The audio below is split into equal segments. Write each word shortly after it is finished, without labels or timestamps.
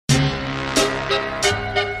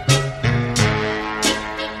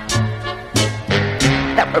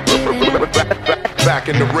Back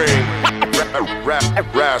in the ring,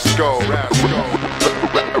 Rasco.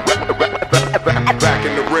 Back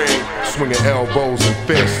in the ring, swinging elbows and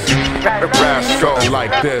fists. Rasco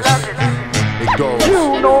like this. It goes.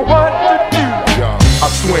 You know what to do. I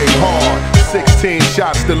swing hard, 16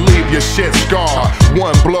 shots to leave your shit scarred.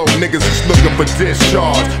 One blow, niggas is looking for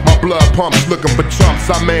discharge. My blood pumps looking for chumps.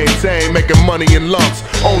 I maintain, making money in lumps.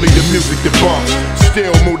 Only the music that bumps.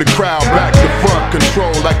 Still move the crowd back to front. Control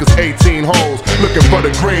like it's 18 holes. Looking for the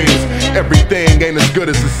greens. Everything ain't as good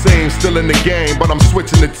as it seems. Still in the game, but I'm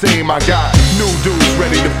switching the team. I got new dudes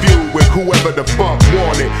ready to feud with whoever the fuck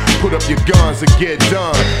want it. Put up your guns and get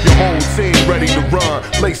done. Your whole team ready to run.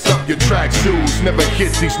 Lace up your track shoes. Never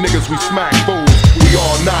hit these niggas, we smack fools. We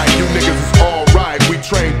all night, you niggas is alright. We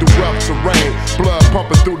train through rough terrain. Blood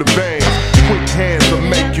pumping through the veins. Quick hands will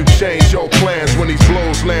make you change your plans. When these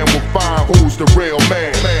blows land, we'll find who's the real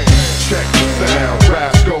man. Check the sound,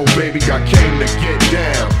 Rasco, baby, I came to get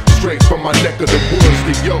down. Straight from my neck of the woods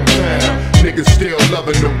to your town. Niggas still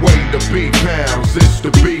loving the way the beat pounds. It's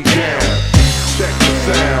the beat down. Check the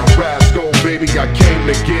sound, Rasco, baby, I came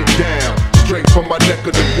to get down. Straight from my neck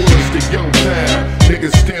of the woods to your town.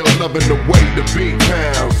 Niggas still loving the way the beat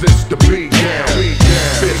pounds. It's the beat down.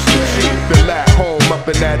 Bitch the chief, been at home up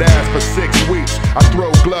in that ass for 6 weeks. I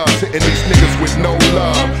throw gloves, hitting these niggas with no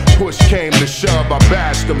love. Push came to shove, I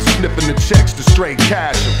bashed them, sniffing the checks to straight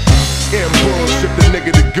cash them. M-Boogie, ship the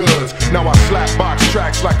nigga the goods. Now I slap box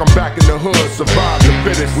tracks like I'm back in the hood. Survive the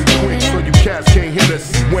fittest, we quick so you cats can't hit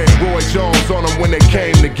us. Went Roy Jones on them when they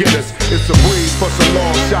came to get us. It's a breeze for some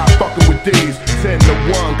long shot fucking with these. 10 to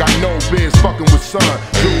 1, got no biz fucking with son.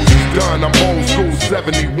 Dudes is done, I'm old school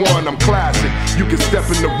 71, I'm classic. You can step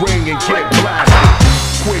in the ring and get blasted.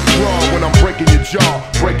 Quick draw when I'm breaking your jaw.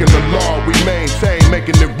 Breaking the law, we maintain,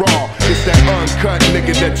 making it raw. It's that uncut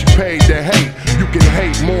nigga that you paid to hate. You can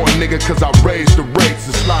hate more nigga cause I raised the rates.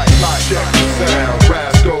 It's like check the sound,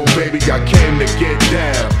 Rasco, baby, I came to get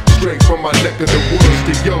down. Straight from my neck of the woods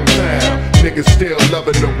to your town. Niggas still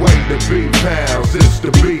loving the way the beat pounds. It's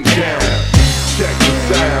the beat down. Check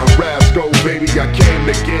the sound, Rasco, baby, I came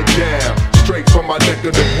to get down. Straight from my neck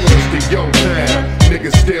of the woods to your town.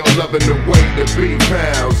 Niggas still loving the way the beat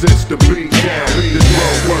pounds. It's the beat down. This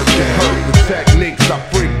road work can hurt. The techniques I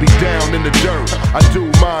freak be down in the dirt. I do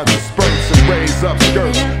mines in spurts and raise up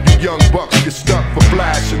skirts. You young bucks get stuck for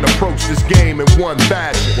flash and approach this game in one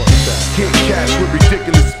fashion. Can't catch with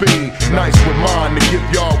ridiculous speed. Nice with mine to give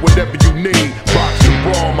y'all whatever you need. Box and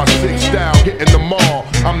brawl, my sick style hitting them all.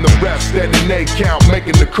 I'm the ref, standing they count,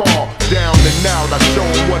 making the call. Down and out, I show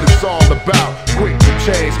them what it's all about. Quick to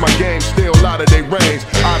change, my game still out of their range.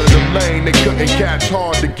 Out of the lane, they couldn't catch,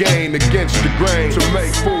 hard to gain against the grain. To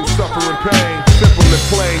make fools suffer in pain, simple and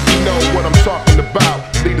plain, you know what I'm talking about.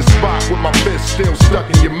 Leave the spot with my fist still stuck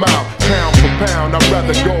in your mouth. Pound for pound, I'd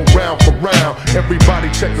rather go round for round. Everybody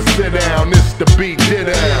check the sit down, it's the beat, get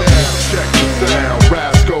out. Check the sound,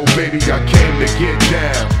 Rasco, baby, I came to get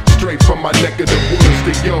down. Straight from my neck of the woods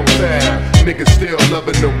to your town. Niggas still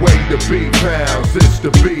loving the way the beat pounds. It's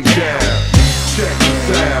the beat down. Check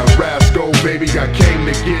the sound, Rasco, baby, I came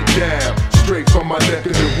to get down. Straight from my neck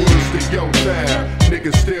of the woods to your town.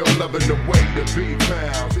 Niggas still loving the way the beat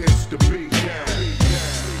pounds.